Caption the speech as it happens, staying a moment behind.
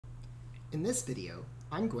In this video,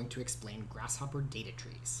 I'm going to explain Grasshopper data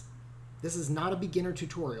trees. This is not a beginner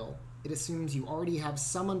tutorial. It assumes you already have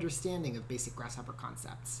some understanding of basic Grasshopper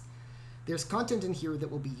concepts. There's content in here that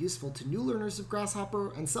will be useful to new learners of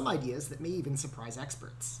Grasshopper and some ideas that may even surprise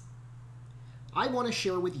experts. I want to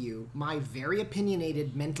share with you my very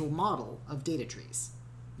opinionated mental model of data trees.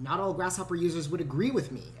 Not all Grasshopper users would agree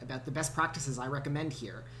with me about the best practices I recommend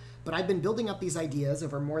here, but I've been building up these ideas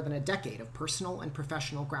over more than a decade of personal and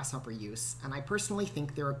professional Grasshopper use, and I personally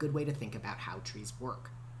think they're a good way to think about how trees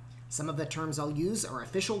work. Some of the terms I'll use are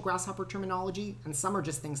official Grasshopper terminology, and some are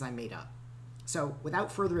just things I made up. So,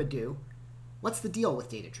 without further ado, what's the deal with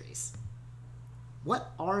data trees?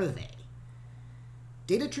 What are they?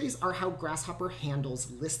 Data trees are how Grasshopper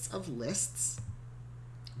handles lists of lists.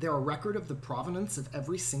 They're a record of the provenance of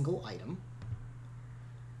every single item.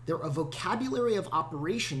 They're a vocabulary of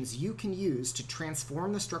operations you can use to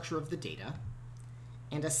transform the structure of the data,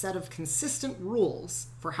 and a set of consistent rules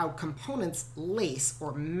for how components lace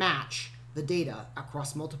or match the data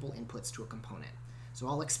across multiple inputs to a component. So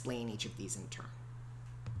I'll explain each of these in turn.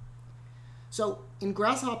 So in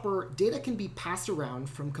Grasshopper, data can be passed around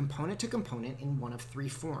from component to component in one of three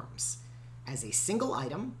forms: as a single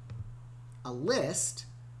item, a list,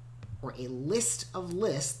 or a list of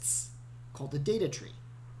lists called a data tree.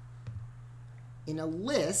 In a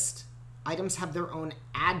list, items have their own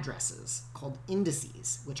addresses called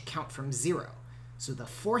indices, which count from 0. So the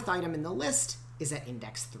fourth item in the list is at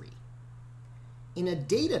index 3. In a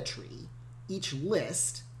data tree, each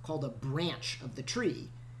list, called a branch of the tree,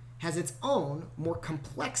 has its own more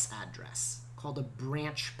complex address called a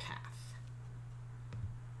branch path.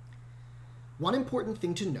 One important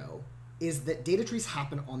thing to know is that data trees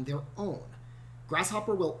happen on their own.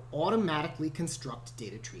 Grasshopper will automatically construct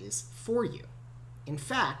data trees for you. In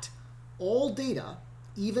fact, all data,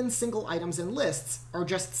 even single items and lists, are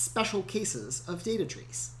just special cases of data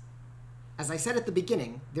trees. As I said at the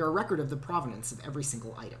beginning, they're a record of the provenance of every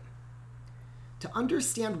single item. To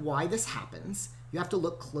understand why this happens, you have to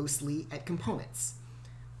look closely at components.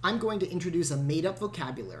 I'm going to introduce a made-up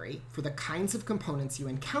vocabulary for the kinds of components you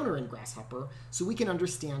encounter in Grasshopper so we can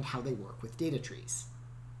understand how they work with data trees.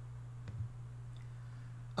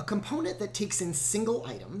 A component that takes in single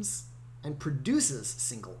items and produces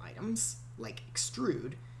single items, like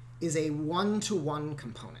extrude, is a one-to-one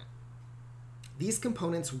component. These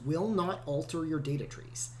components will not alter your data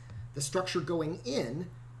trees. The structure going in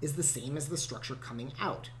is the same as the structure coming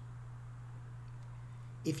out.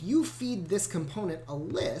 If you feed this component a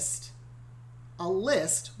list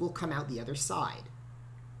will come out the other side.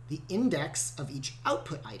 The index of each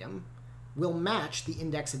output item will match the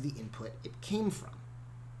index of the input it came from.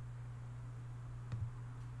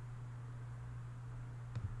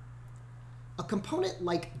 A component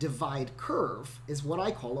like divide curve is what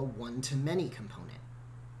I call a one-to-many component.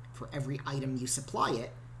 For every item you supply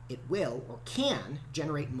it, it will or can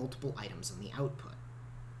generate multiple items on the output.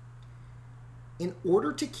 In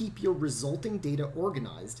order to keep your resulting data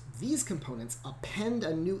organized, these components append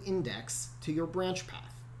a new index to your branch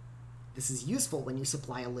path. This is useful when you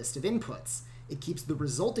supply a list of inputs. It keeps the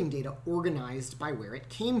resulting data organized by where it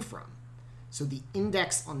came from. So the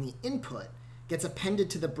index on the input gets appended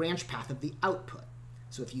to the branch path of the output.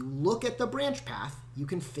 So if you look at the branch path, you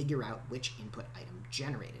can figure out which input item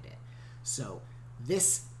generated it. So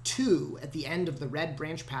this 2 at the end of the red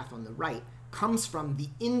branch path on the right comes from the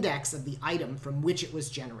index of the item from which it was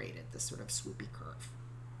generated, this sort of swoopy curve.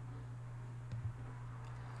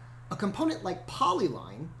 A component like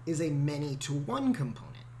polyline is a many-to-one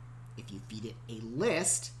component. If you feed it a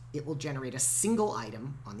list, it will generate a single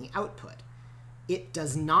item on the output. It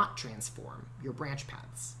does not transform your branch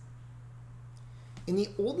paths. In the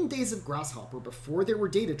olden days of Grasshopper, before there were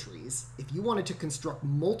data trees, if you wanted to construct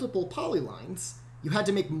multiple polylines, you had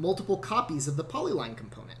to make multiple copies of the polyline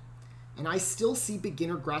component. And I still see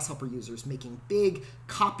beginner Grasshopper users making big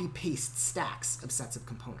copy-paste stacks of sets of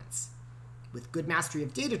components. With good mastery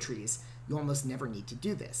of data trees, you almost never need to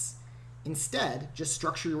do this. Instead, just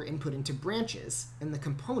structure your input into branches, and the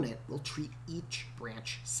component will treat each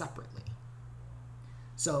branch separately.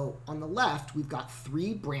 So on the left, we've got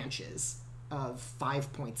 3 branches of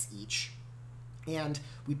 5 points each, and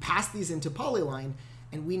we pass these into polyline,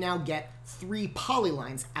 and we now get 3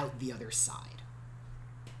 polylines out the other side.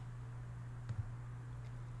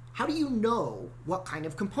 How do you know what kind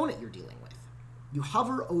of component you're dealing with? You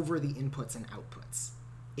hover over the inputs and outputs.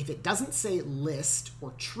 If it doesn't say list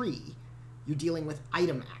or tree, you're dealing with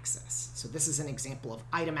item access. So this is an example of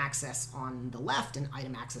item access on the left and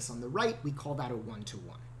item access on the right. We call that a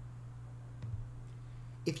one-to-one.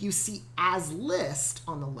 If you see as list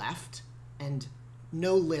on the left and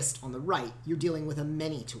no list on the right, you're dealing with a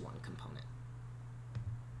many-to-one component.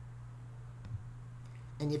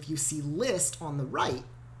 And if you see list on the right,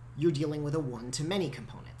 you're dealing with a one-to-many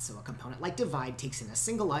component. So a component like divide takes in a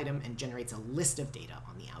single item and generates a list of data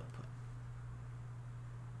on the output.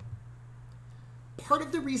 Part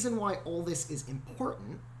of the reason why all this is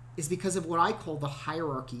important is because of what I call the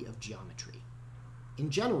hierarchy of geometry.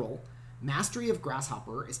 In general, mastery of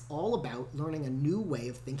Grasshopper is all about learning a new way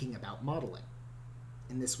of thinking about modeling.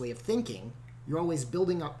 In this way of thinking, you're always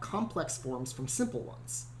building up complex forms from simple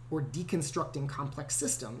ones, or deconstructing complex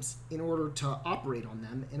systems in order to operate on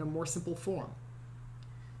them in a more simple form.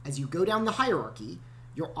 As you go down the hierarchy,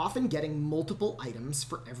 you're often getting multiple items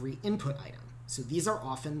for every input item. So these are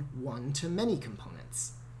often one-to-many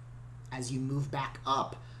components. As you move back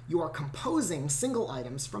up, you are composing single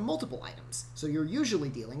items from multiple items. So you're usually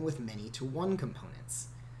dealing with many-to-one components.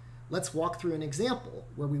 Let's walk through an example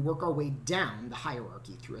where we work our way down the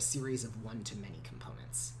hierarchy through a series of one-to-many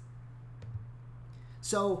components.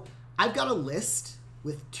 So I've got a list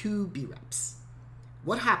with 2 B-reps.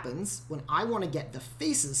 What happens when I want to get the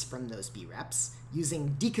faces from those B-reps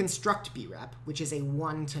using deconstruct B-rep, which is a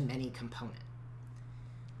one-to-many component?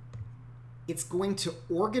 It's going to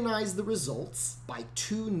organize the results by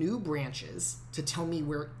 2 new branches to tell me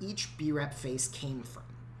where each B-rep face came from.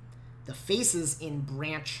 The faces in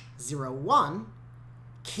branch 01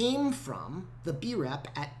 came from the B-rep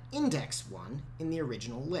at index 1 in the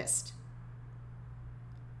original list.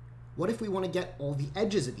 What if we want to get all the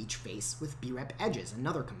edges of each face with B-rep edges,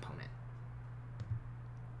 another component?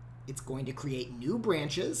 It's going to create new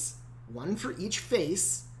branches, one for each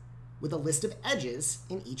face, with a list of edges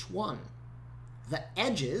in each one. The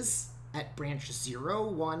edges at branch 0,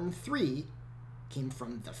 1, 3 came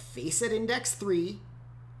from the face at index 3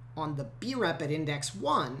 on the B-rep at index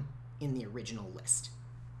 1 in the original list.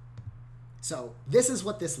 So this is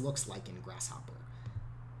what this looks like in Grasshopper.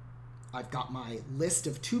 I've got my list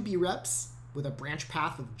of 2 B-reps with a branch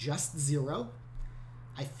path of just 0.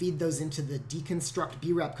 I feed those into the deconstruct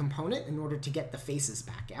B-rep component in order to get the faces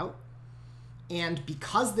back out. And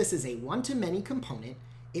because this is a one-to-many component,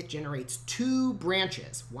 it generates 2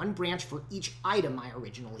 branches, 1 branch for each item I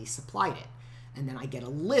originally supplied it. And then I get a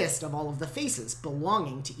list of all of the faces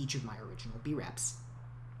belonging to each of my original B-reps.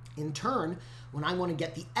 In turn, when I want to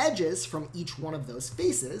get the edges from each one of those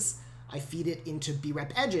faces, I feed it into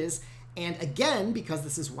B-rep edges, and again, because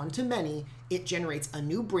this is one-to-many, it generates a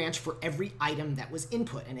new branch for every item that was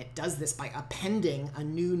input, and it does this by appending a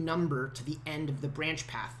new number to the end of the branch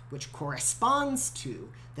path, which corresponds to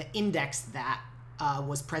the index that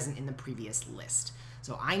was present in the previous list.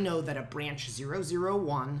 So I know that a branch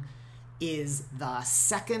 001 is the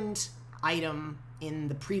second item in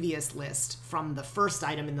the previous list from the first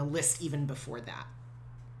item in the list even before that.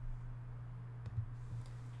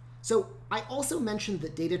 So I also mentioned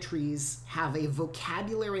that data trees have a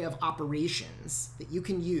vocabulary of operations that you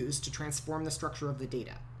can use to transform the structure of the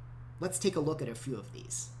data. Let's take a look at a few of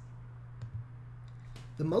these.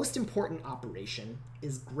 The most important operation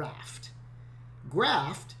is graft.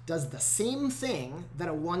 Graft does the same thing that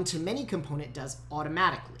a one-to-many component does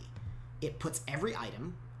automatically. It puts every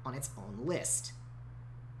item on its own list.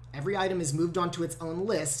 Every item is moved onto its own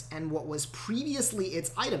list, and what was previously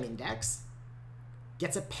its item index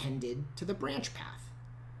gets appended to the branch path.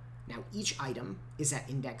 Now each item is at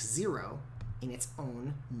index 0 in its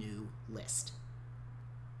own new list.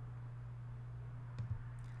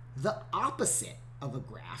 The opposite of a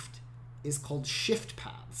graft is called shift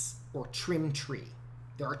paths, or trim tree.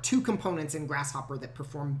 There are 2 components in Grasshopper that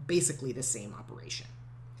perform basically the same operation.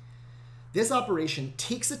 This operation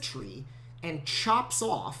takes a tree and chops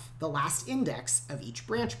off the last index of each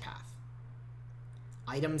branch path.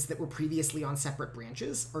 Items that were previously on separate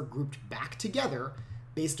branches are grouped back together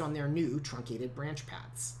based on their new truncated branch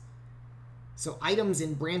paths. So items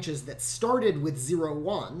in branches that started with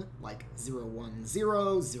 01, like 010,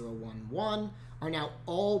 011, are now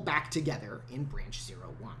all back together in branch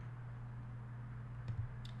 01.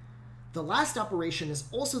 The last operation is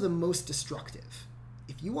also the most destructive.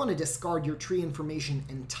 If you want to discard your tree information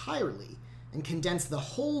entirely and condense the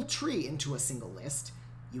whole tree into a single list,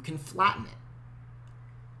 you can flatten it.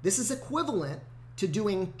 This is equivalent to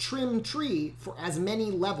doing trim tree for as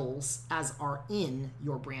many levels as are in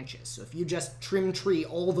your branches. So if you just trim tree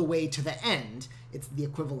all the way to the end, it's the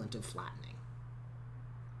equivalent of flattening.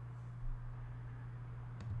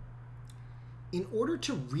 In order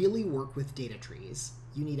to really work with data trees,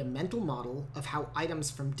 you need a mental model of how items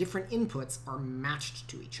from different inputs are matched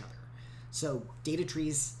to each other. So data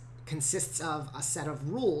trees consists of a set of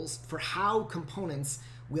rules for how components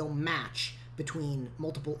will match between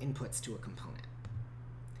multiple inputs to a component.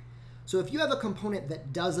 So if you have a component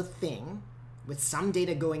that does a thing with some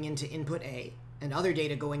data going into input A and other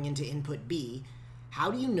data going into input B,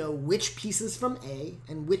 how do you know which pieces from A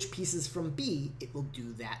and which pieces from B it will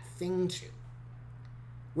do that thing to?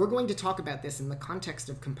 We're going to talk about this in the context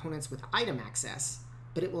of components with item access,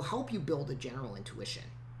 but it will help you build a general intuition.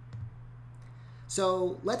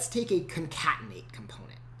 So let's take a concatenate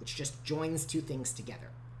component, which just joins two things together.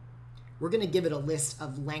 We're going to give it a list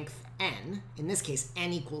of length n. In this case,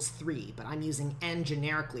 n equals 3, but I'm using n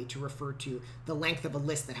generically to refer to the length of a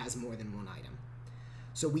list that has more than one item.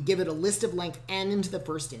 So we give it a list of length n into the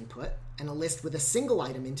first input and a list with a single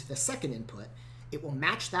item into the second input. It will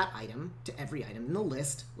match that item to every item in the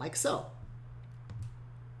list, like so.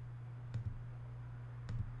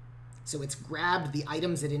 So it's grabbed the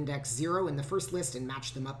items at index 0 in the first list and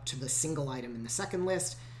matched them up to the single item in the second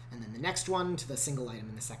list, and then the next one to the single item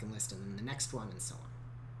in the second list, and then the next one, and so on.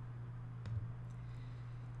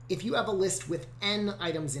 If you have a list with n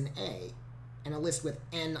items in A and a list with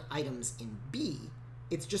n items in B,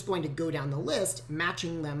 it's just going to go down the list,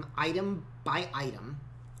 matching them item by item,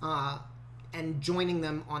 and joining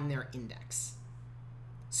them on their index.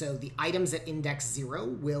 So the items at index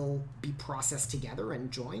 0 will be processed together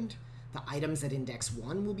and joined. The items at index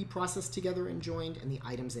 1 will be processed together and joined, and the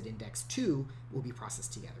items at index 2 will be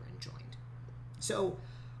processed together and joined. So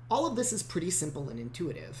all of this is pretty simple and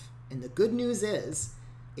intuitive. And the good news is,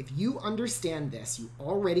 if you understand this, you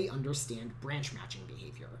already understand branch matching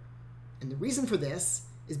behavior. And the reason for this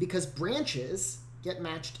is because branches get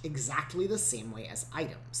matched exactly the same way as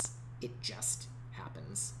items. It just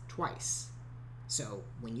happens twice. So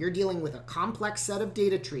when you're dealing with a complex set of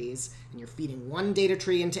data trees and you're feeding one data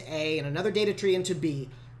tree into A and another data tree into B,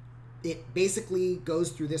 it basically goes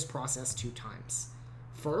through this process 2 times.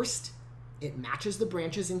 First, it matches the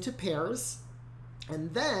branches into pairs,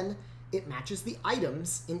 and then it matches the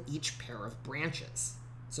items in each pair of branches.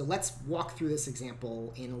 So let's walk through this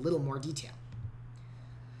example in a little more detail.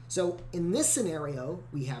 So in this scenario,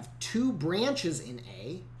 we have 2 branches in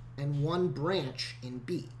A and 1 branch in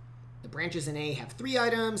B. The branches in A have 3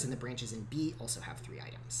 items, and the branches in B also have 3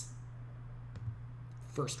 items.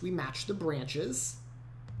 First, we match the branches.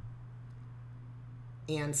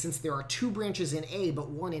 And since there are 2 branches in A but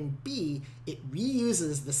 1 in B, it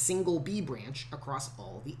reuses the single B branch across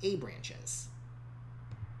all the A branches.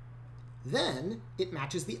 Then, it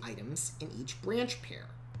matches the items in each branch pair.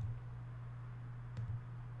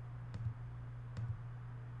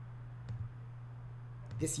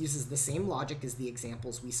 This uses the same logic as the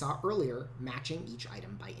examples we saw earlier, matching each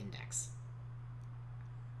item by index.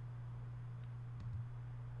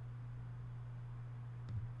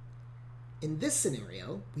 In this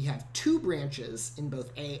scenario, we have 2 branches in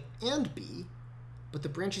both A and B, but the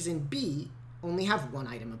branches in B only have 1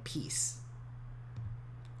 item apiece.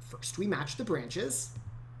 First, we match the branches,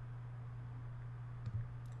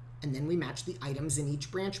 and then we match the items in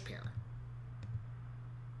each branch pair.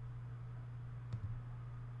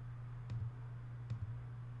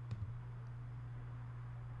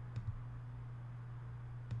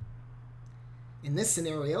 In this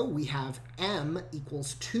scenario, we have M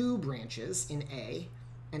equals 2 branches in A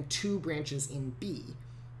and 2 branches in B,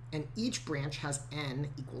 and each branch has N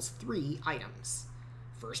equals 3 items.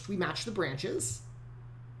 First, we match the branches,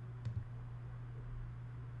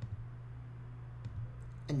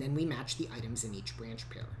 and then we match the items in each branch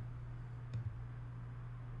pair.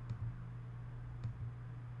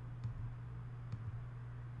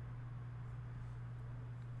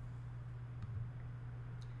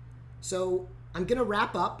 So I'm going to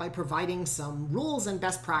wrap up by providing some rules and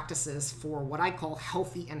best practices for what I call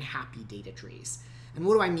healthy and happy data trees. And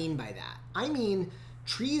what do I mean by that? I mean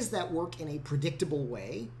trees that work in a predictable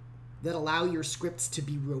way, that allow your scripts to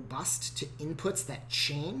be robust to inputs that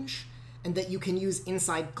change, and that you can use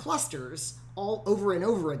inside clusters all over and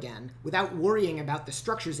over again without worrying about the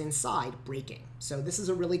structures inside breaking. So this is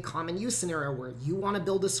a really common use scenario where you want to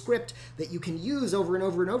build a script that you can use over and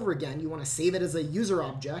over and over again. You want to save it as a user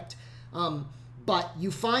object. But you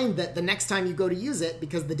find that the next time you go to use it,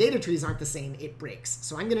 because the data trees aren't the same, it breaks.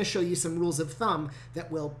 So I'm going to show you some rules of thumb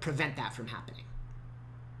that will prevent that from happening.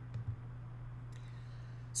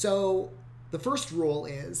 So the first rule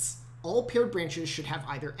is all paired branches should have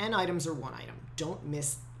either n items or 1 item. Don't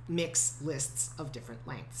mix lists of different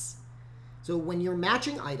lengths. So when you're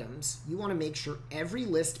matching items, you want to make sure every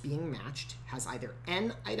list being matched has either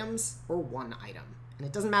n items or 1 item. And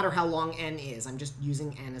it doesn't matter how long n is, I'm just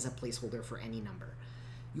using n as a placeholder for any number.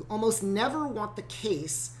 You almost never want the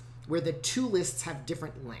case where the 2 lists have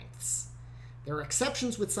different lengths. There are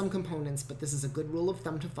exceptions with some components, but this is a good rule of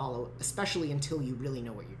thumb to follow, especially until you really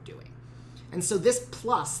know what you're doing. And so this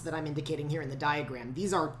plus that I'm indicating here in the diagram,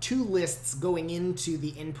 these are two lists going into the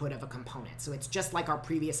input of a component. So it's just like our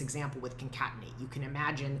previous example with concatenate. You can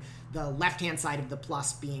imagine the left-hand side of the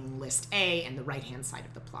plus being list A and the right-hand side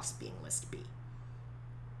of the plus being list B.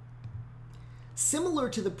 Similar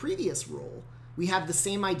to the previous rule, we have the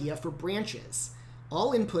same idea for branches.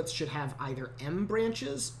 All inputs should have either m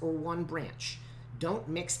branches or one branch. Don't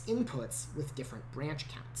mix inputs with different branch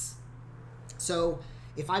counts. So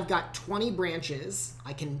if I've got 20 branches,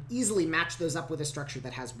 I can easily match those up with a structure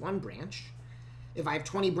that has one branch. If I have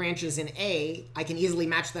 20 branches in A, I can easily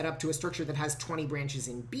match that up to a structure that has 20 branches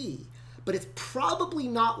in B. But it's probably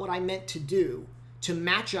not what I meant to do, to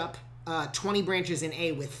match up 20 branches in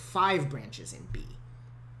A with 5 branches in B.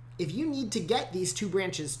 If you need to get these two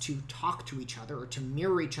branches to talk to each other or to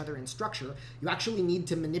mirror each other in structure, you actually need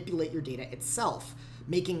to manipulate your data itself,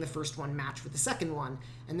 making the first one match with the second one.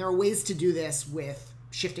 And there are ways to do this with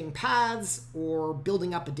shifting paths, or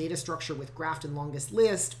building up a data structure with graphed and longest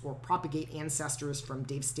list, or propagate ancestors from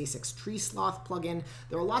Dave Stasik's Tree Sloth plugin.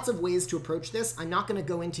 There are lots of ways to approach this. I'm not going to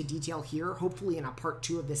go into detail here. Hopefully in a part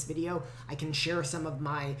 2 of this video, I can share some of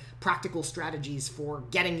my practical strategies for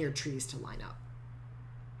getting your trees to line up.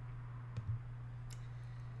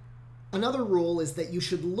 Another rule is that you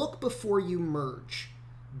should look before you merge.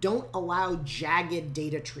 Don't allow jagged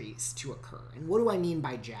data trees to occur. And what do I mean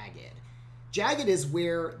by jagged? Jagged is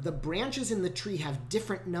where the branches in the tree have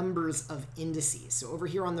different numbers of indices. So over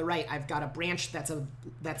here on the right, I've got a branch that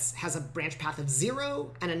has a branch path of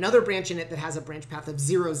 0, and another branch in it that has a branch path of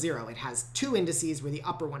 0, 0. It has 2 indices where the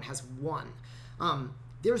upper one has 1.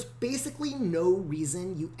 There's basically no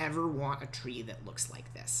reason you ever want a tree that looks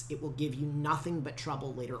like this. It will give you nothing but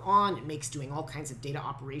trouble later on. It makes doing all kinds of data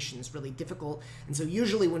operations really difficult. And so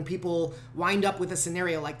usually when people wind up with a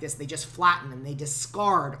scenario like this, they just flatten and they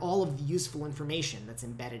discard all of the useful information that's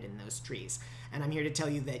embedded in those trees. And I'm here to tell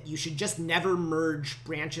you that you should just never merge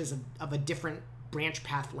branches of a different branch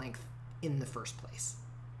path length in the first place.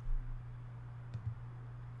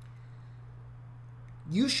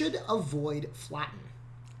 You should avoid flatten.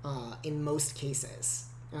 In most cases.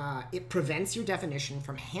 It prevents your definition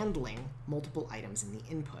from handling multiple items in the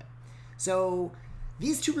input. So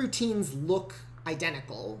these two routines look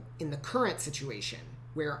identical in the current situation,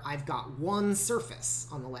 where I've got one surface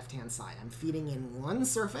on the left-hand side. I'm feeding in one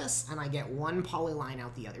surface, and I get one polyline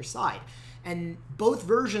out the other side. And both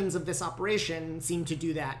versions of this operation seem to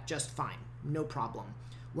do that just fine, no problem.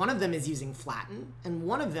 One of them is using flatten, and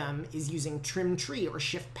one of them is using trim tree or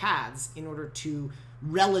shift paths in order to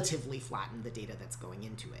relatively flatten the data that's going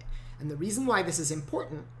into it. And the reason why this is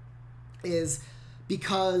important is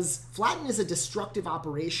because flatten is a destructive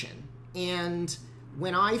operation, and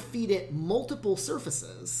when I feed it multiple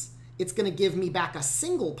surfaces, it's going to give me back a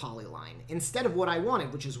single polyline instead of what I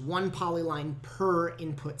wanted, which is one polyline per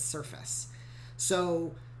input surface.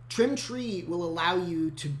 So trim tree will allow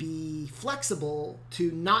you to be flexible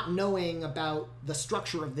to not knowing about the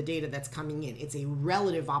structure of the data that's coming in. It's a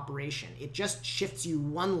relative operation. It just shifts you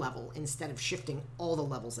one level instead of shifting all the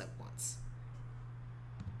levels at once.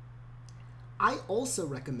 I also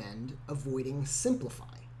recommend avoiding simplify.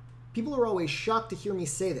 People are always shocked to hear me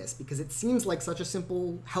say this because it seems like such a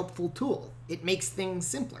simple, helpful tool. It makes things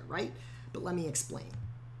simpler, right? But let me explain.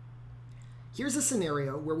 Here's a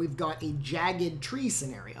scenario where we've got a jagged tree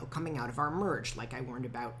scenario coming out of our merge, like I warned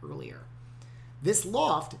about earlier. This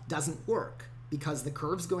loft doesn't work because the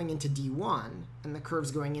curves going into D1 and the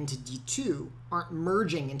curves going into D2 aren't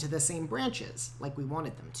merging into the same branches like we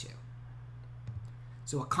wanted them to.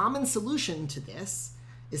 So a common solution to this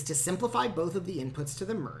is to simplify both of the inputs to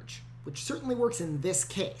the merge, which certainly works in this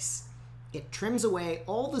case. It trims away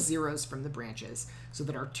all the zeros from the branches so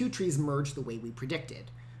that our two trees merge the way we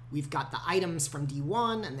predicted. We've got the items from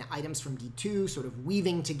D1 and the items from D2 sort of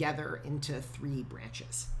weaving together into 3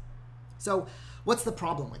 branches. So what's the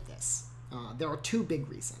problem with this? There are 2 big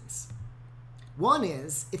reasons. One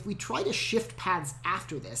is, if we try to shift paths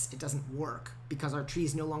after this, it doesn't work because our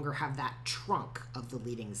trees no longer have that trunk of the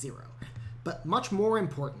leading 0. But much more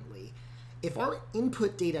importantly, if our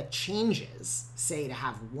input data changes, say to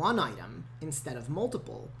have one item instead of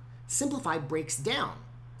multiple, simplify breaks down.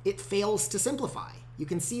 It fails to simplify. You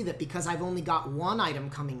can see that because I've only got one item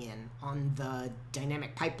coming in on the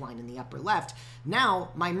dynamic pipeline in the upper left, now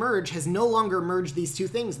my merge has no longer merged these two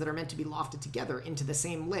things that are meant to be lofted together into the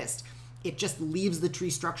same list. It just leaves the tree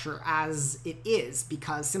structure as it is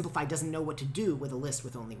because simplify doesn't know what to do with a list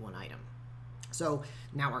with only one item. So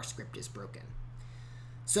now our script is broken.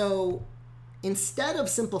 So instead of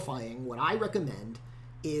simplifying, what I recommend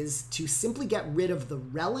is to simply get rid of the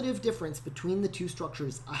relative difference between the two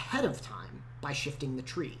structures ahead of time by shifting the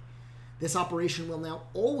tree. This operation will now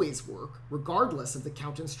always work regardless of the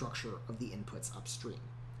count and structure of the inputs upstream.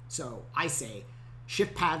 So I say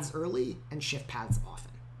shift paths early and shift paths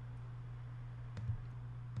often.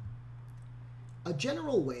 A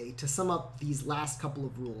general way to sum up these last couple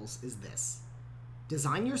of rules is this.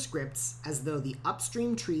 Design your scripts as though the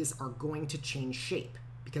upstream trees are going to change shape,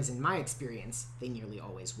 because in my experience, they nearly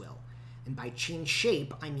always will. And by change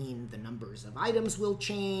shape, I mean the numbers of items will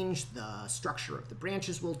change, the structure of the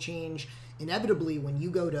branches will change. Inevitably, when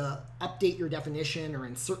you go to update your definition or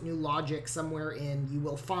insert new logic somewhere in, you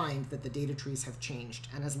will find that the data trees have changed.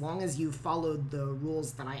 And as long as you've followed the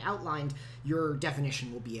rules that I outlined, your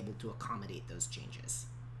definition will be able to accommodate those changes.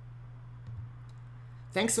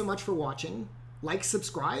 Thanks so much for watching. Like,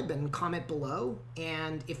 subscribe, and comment below.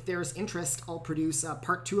 And if there's interest, I'll produce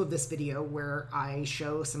part 2 of this video where I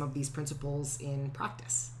show some of these principles in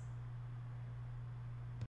practice.